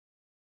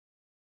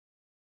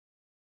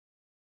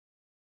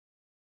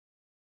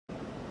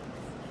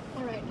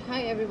Alright,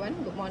 hi everyone,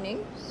 good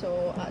morning.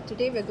 So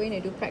today we're going to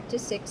do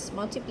practice 6,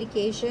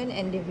 multiplication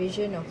and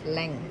division of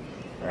length.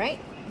 Alright,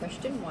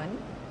 question 1.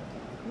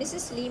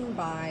 Mrs. Lim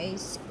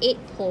buys 8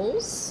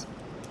 poles.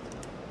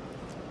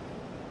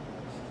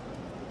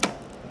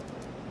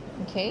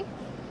 Okay,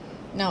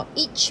 now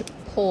each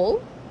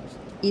pole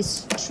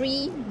is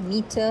 3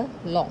 meter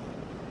long.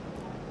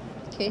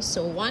 Okay,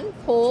 so one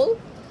pole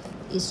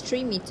is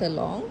 3 meter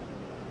long.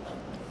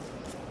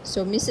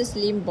 So Mrs.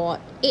 Lim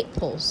bought 8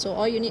 poles. So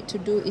all you need to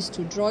do is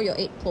to draw your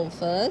 8 pole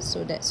first.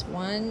 So that's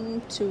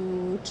 1,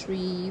 2,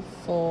 3,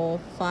 4,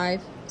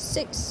 5,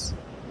 6,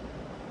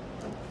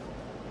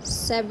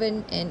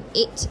 7 and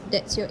 8.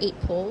 That's your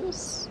 8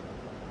 poles.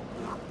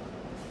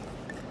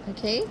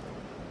 Okay.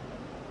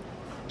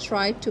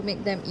 Try to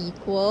make them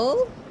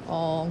equal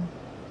or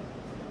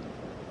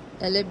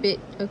a little bit,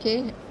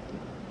 okay.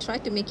 Try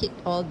to make it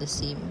all the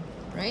same,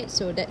 right?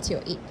 So that's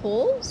your 8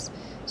 poles.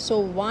 So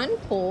one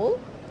pole,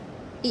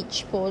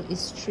 each pole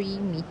is 3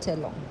 meter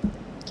long.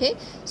 Okay,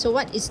 so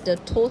what is the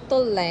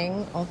total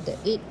length of the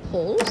 8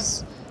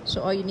 poles?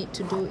 So all you need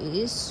to do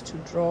is to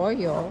draw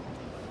your,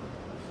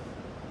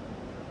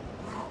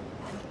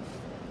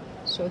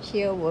 so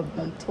here will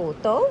be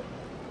total.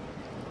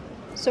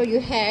 So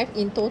you have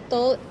in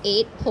total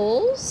 8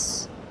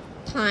 poles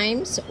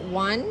times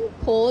one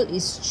pole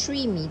is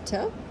 3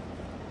 meter.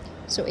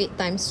 So 8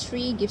 times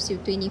 3 gives you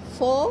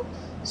 24.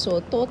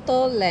 So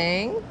total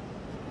length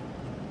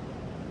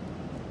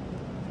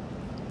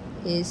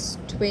is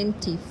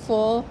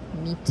 24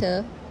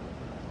 meter,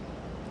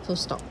 full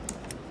stop,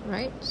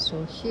 right?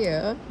 So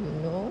here, you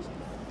know,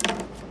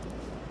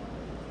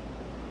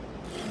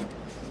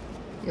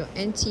 your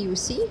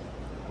NTUC,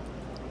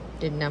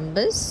 the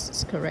numbers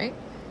is correct,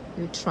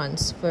 you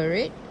transfer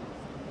it,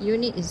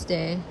 unit is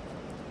there.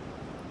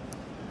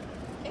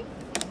 Okay,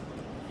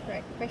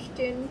 right,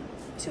 question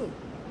 2.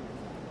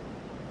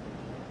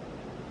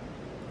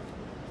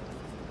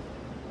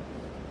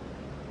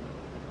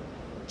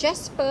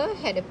 Jasper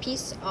had a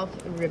piece of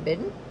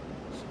ribbon.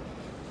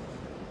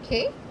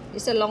 Okay,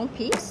 it's a long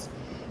piece.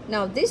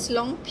 Now this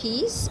long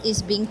piece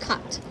is being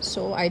cut.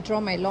 So I draw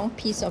my long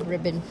piece of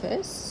ribbon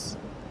first.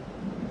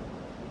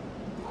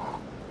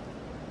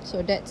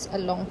 So that's a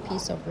long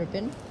piece of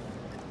ribbon.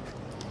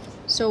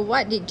 So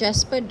what did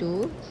Jasper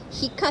do?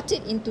 He cut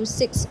it into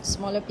 6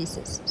 smaller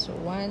pieces. So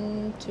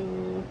 1,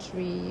 2,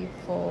 3,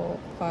 4,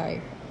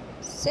 5,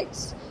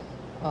 6.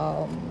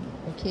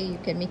 Okay, you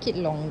can make it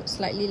long,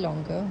 slightly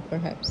longer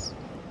perhaps.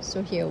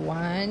 So here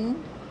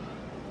 1,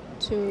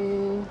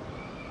 2,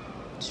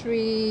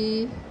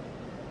 3,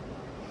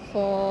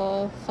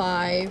 4,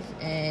 5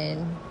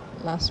 and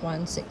last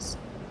one 6.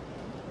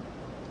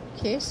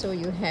 Okay, so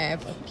you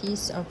have a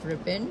piece of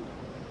ribbon.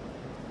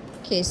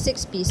 Okay,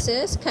 6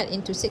 pieces, cut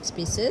into 6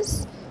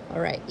 pieces.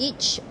 Alright,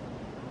 each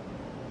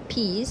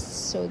piece,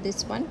 so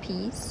this one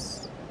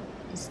piece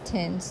is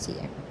 10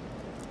 cm.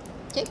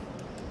 Okay,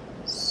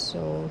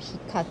 so he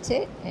cut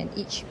it and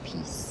each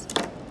piece.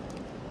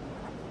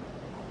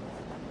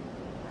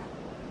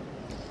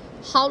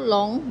 How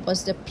long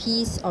was the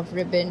piece of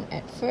ribbon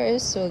at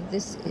first? So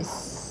this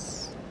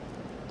is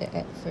the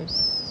at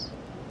first.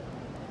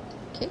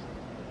 Okay.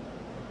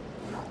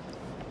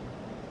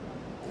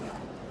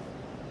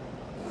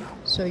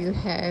 So you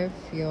have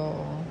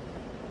your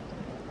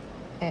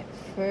at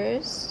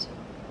first.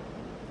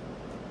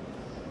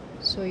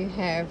 So you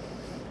have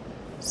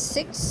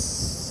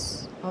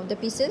 6 of the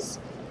pieces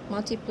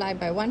multiplied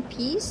by one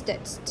piece,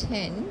 that's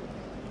 10.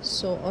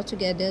 So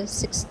altogether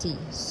 60.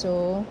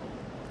 So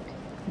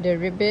the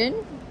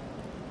ribbon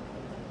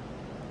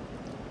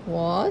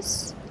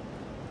was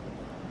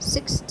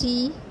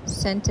 60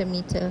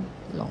 centimeter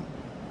long.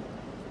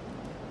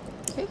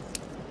 Okay.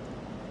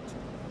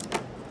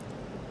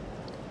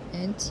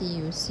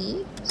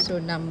 NTUC. So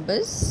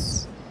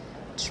numbers,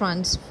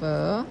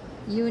 transfer,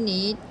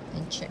 unit,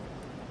 and check.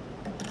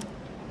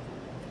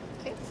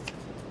 Okay.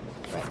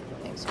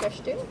 Right. Next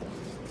question.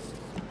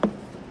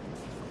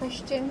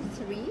 Question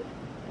 3.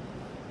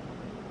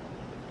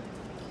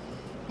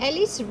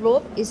 Ellie's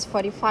rope is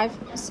 45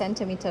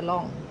 centimeter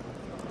long.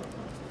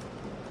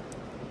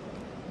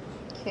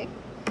 Okay.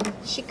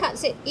 She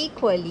cuts it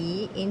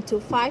equally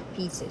into 5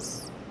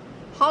 pieces.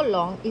 How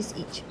long is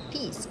each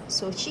piece?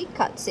 So she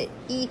cuts it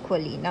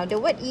equally. Now the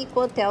word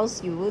equal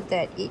tells you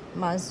that it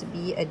must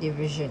be a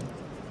division.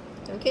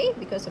 Okay,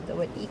 because of the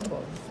word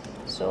equal.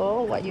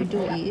 So what you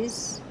do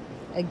is,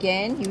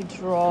 again, you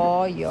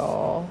draw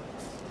your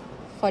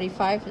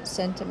 45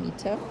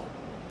 centimeter.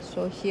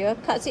 So here,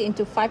 cuts it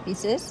into 5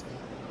 pieces.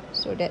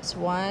 So that's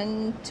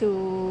 1,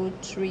 2,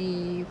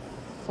 3,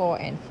 4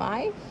 and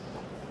 5.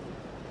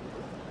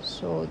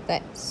 So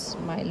that's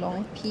my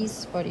long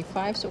piece,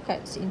 45. So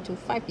cuts into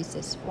 5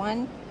 pieces.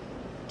 1,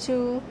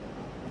 2,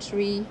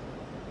 3,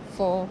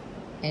 4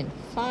 and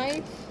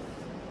 5.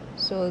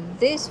 So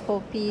this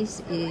whole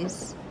piece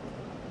is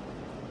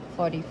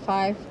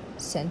 45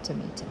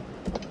 centimeter.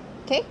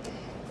 Okay.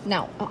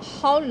 Now,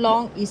 how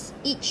long is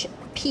each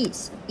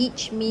piece?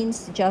 Each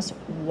means just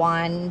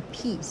one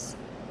piece.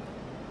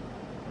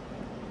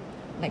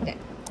 Like that.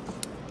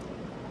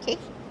 Okay,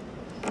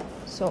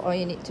 so all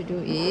you need to do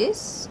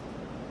is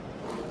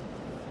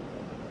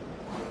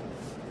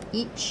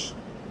each.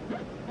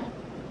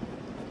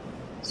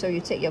 So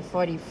you take your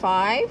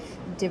 45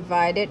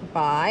 divided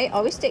by,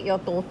 always take your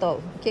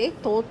total, okay?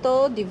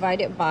 Total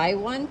divided by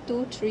 1,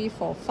 2, 3,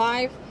 4,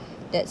 5.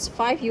 That's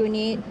 5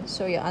 units.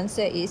 So your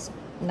answer is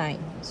 9.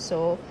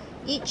 So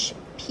each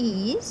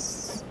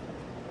piece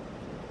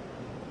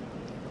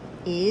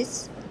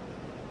is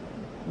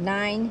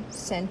 9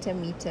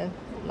 centimeter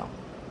long.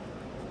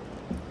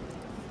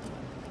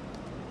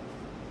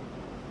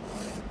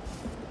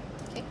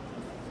 Okay.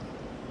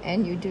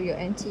 And you do your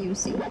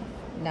NTUC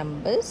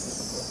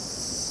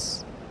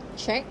numbers.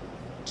 Check,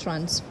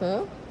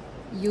 transfer,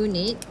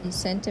 unit is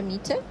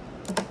centimeter,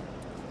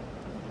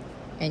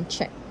 and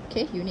check,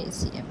 okay, unit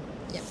is cm.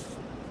 Yeah.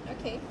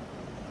 Okay,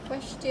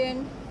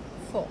 question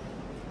 4.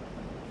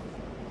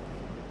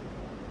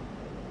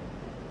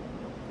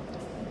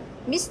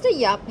 Mr.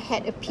 Yap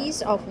had a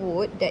piece of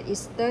wood that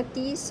is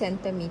 30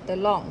 centimeter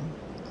long.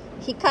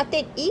 He cut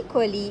it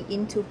equally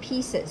into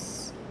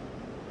pieces.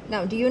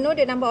 Now, do you know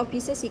the number of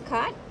pieces he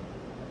cut?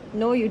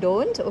 No, you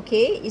don't.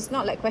 Okay, it's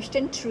not like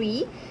question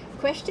 3.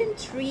 Question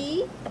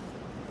 3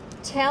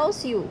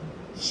 tells you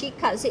she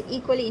cuts it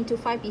equally into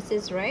 5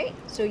 pieces, right?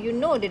 So you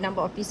know the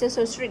number of pieces,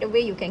 so straight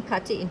away you can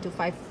cut it into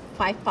five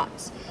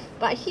parts.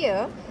 But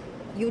here,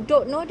 you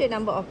don't know the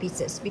number of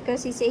pieces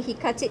because he said he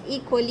cut it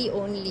equally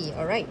only.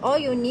 All right, all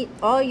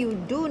you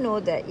do know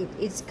that it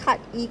is cut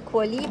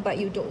equally, but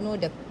you don't know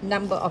the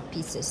number of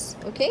pieces.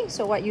 Okay,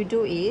 so what you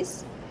do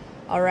is,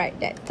 all right,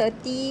 that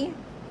 30.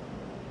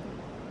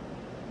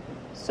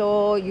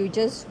 So you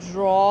just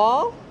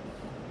draw.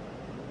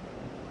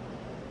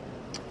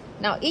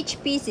 Now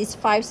each piece is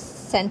 5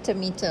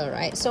 centimeter,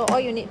 right? So all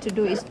you need to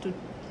do is to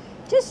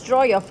just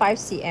draw your 5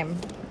 cm.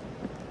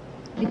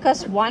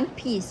 Because one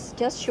piece,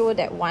 just show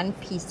that one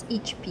piece,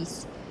 each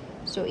piece.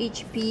 So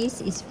each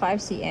piece is 5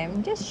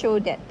 cm. Just show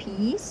that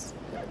piece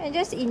and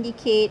just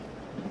indicate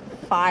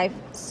 5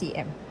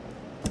 cm.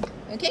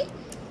 Okay?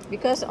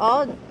 Because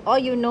all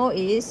you know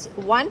is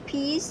one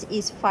piece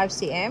is 5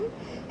 cm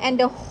and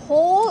the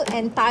whole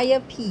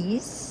entire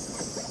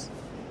piece,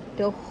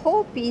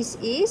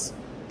 is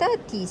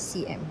 30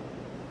 cm.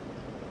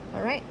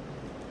 All right.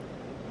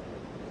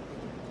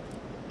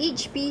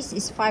 Each piece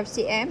is 5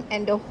 cm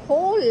and the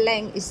whole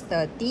length is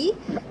 30.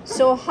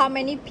 So how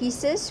many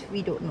pieces?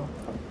 We don't know.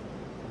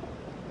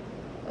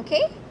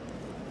 Okay?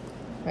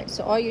 Right,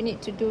 so all you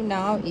need to do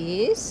now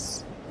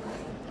is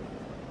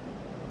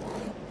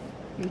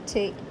you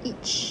take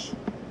each.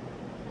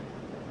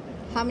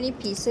 How many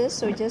pieces?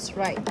 So just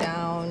write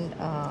down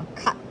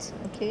cut,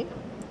 okay?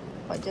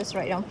 Or just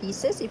write down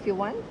pieces if you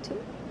want to.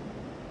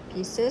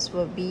 Pieces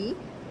will be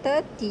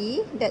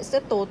 30. That's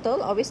the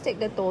total. Always take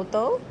the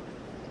total.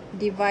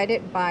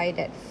 Divided by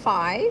that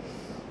 5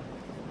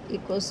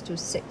 equals to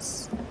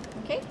 6.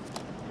 Okay?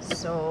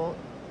 So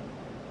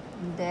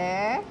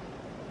there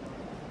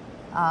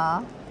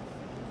are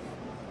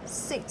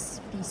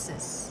 6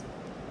 pieces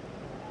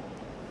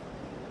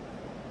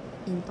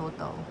in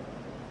total.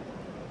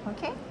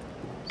 Okay?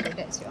 So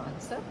that's your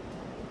answer.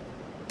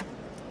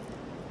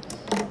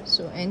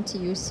 So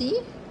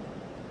NTUC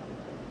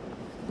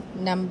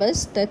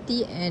numbers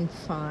 30 and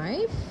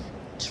 5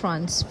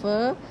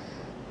 transfer.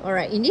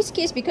 Alright, in this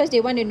case, because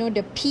they want to know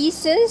the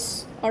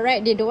pieces,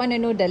 alright, they don't want to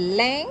know the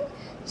length,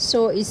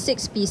 so it's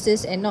 6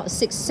 pieces and not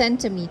 6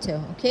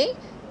 centimeter, okay?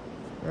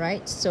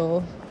 Right,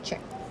 so check.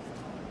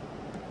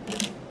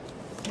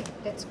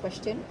 That's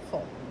question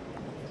 4.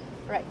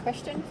 Right,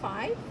 question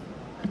 5.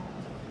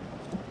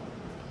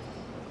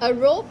 A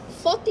rope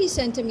 40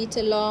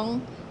 centimeter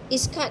long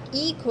is cut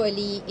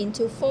equally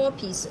into 4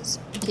 pieces.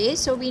 Okay,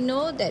 so we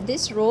know that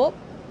this rope,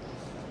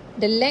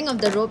 the length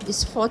of the rope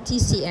is 40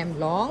 cm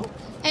long,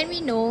 and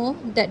we know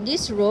that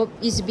this rope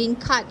is being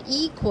cut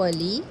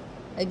equally.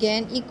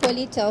 Again,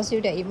 equally tells you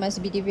that it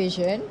must be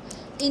division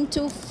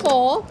into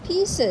 4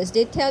 pieces.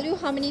 They tell you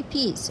how many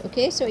pieces.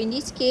 Okay, so in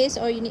this case,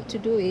 all you need to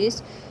do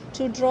is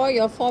to draw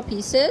your 4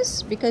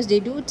 pieces, because they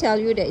do tell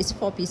you that it's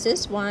 4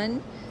 pieces.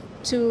 1,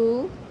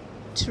 2,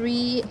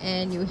 3,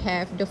 and you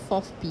have the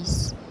 4th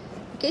piece.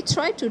 Okay,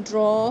 try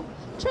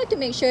to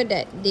make sure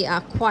that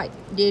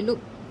they look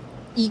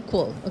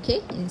equal,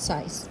 okay, in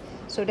size.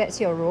 So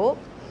that's your rope.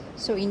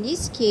 So in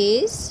this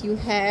case, you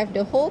have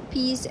the whole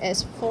piece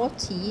as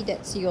 40.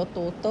 That's your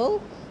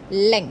total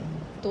length.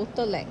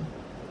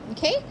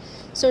 Okay,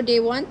 so they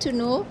want to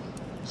know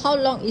how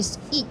long is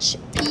each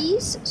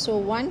piece. So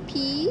one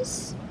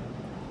piece.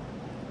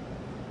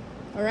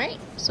 All right,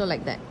 so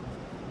like that.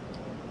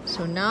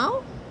 So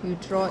now you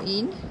draw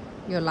in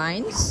your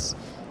lines.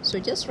 So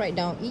just write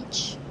down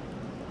each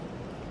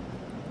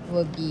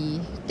will be,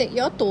 take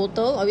your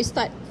total. Always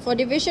start, for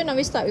division,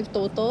 always start with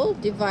total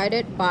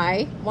divided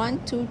by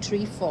 1, 2,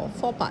 3, 4.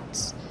 4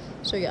 parts.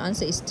 So your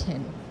answer is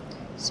 10.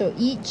 So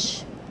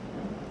each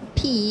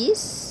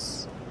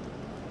piece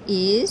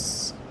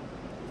is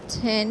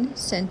 10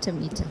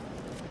 centimeter.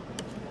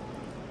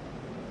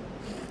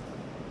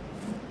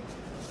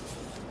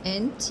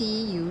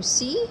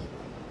 NTUC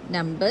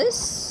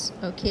numbers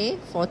Okay,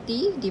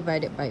 40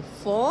 divided by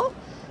 4.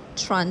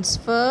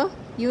 Transfer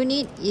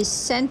unit is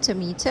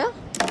centimeter.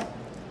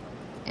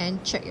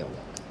 And check your work.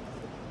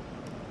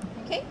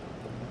 Okay,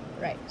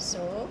 right,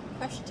 so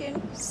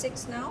question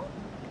 6 now.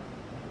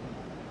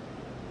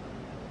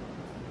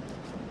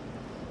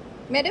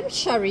 Madam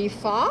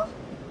Sharifah,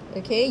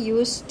 okay,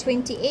 used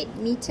 28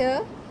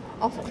 meter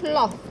of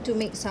cloth to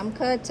make some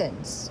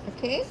curtains.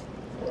 Okay,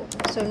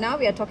 so now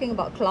we are talking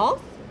about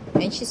cloth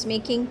and she's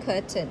making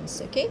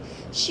curtains. Okay,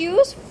 she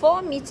used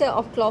 4 meter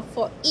of cloth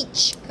for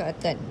each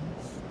curtain.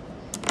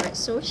 Alright,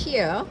 so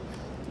here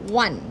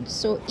 1,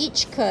 so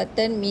each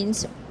curtain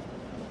means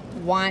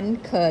 1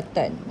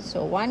 curtain.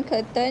 So 1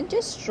 curtain,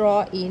 just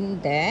draw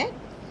in there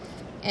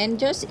and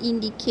just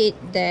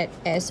indicate that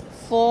as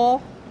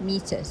 4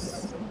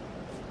 meters.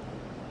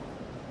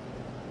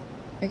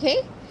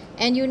 Okay,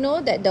 and you know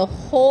that the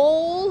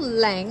whole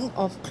length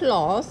of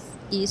cloth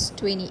is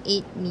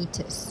 28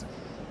 meters.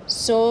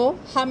 So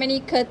how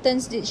many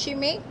curtains did she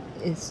make?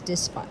 It's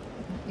this part.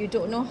 You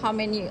don't know how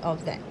many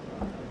of that.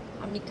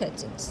 How many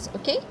curtains?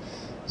 Okay,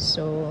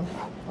 so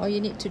all you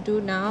need to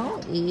do now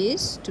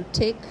is to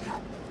take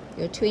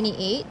your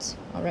 28.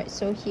 Alright,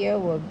 so here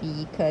will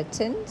be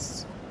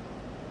curtains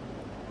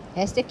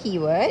as the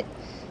keyword.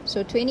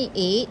 So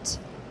 28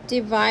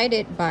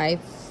 divided by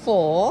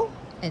 4,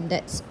 and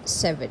that's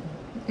 7.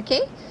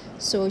 Okay,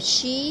 so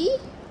she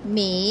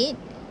made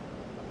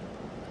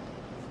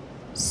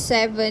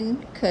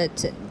 7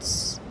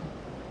 curtains.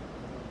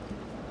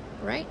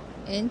 Right,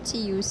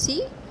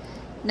 NTUC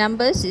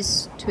numbers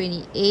is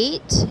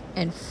 28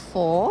 and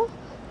 4.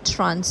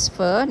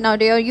 Transfer. Now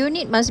your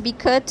unit must be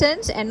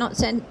curtains and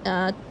not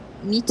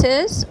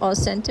meters or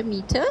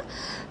centimeter,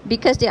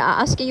 because they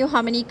are asking you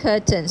how many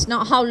curtains,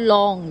 not how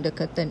long the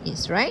curtain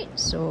is, right?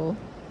 So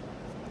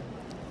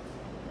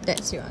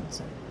that's your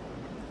answer.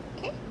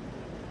 Okay,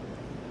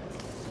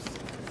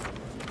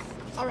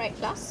 all right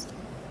class,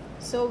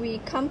 so we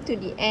come to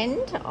the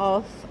end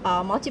of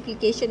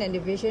multiplication and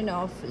division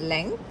of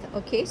length.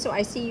 Okay, so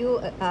I see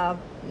you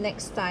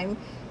next time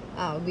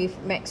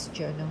with Max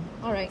Journal.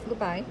 All right,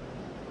 goodbye.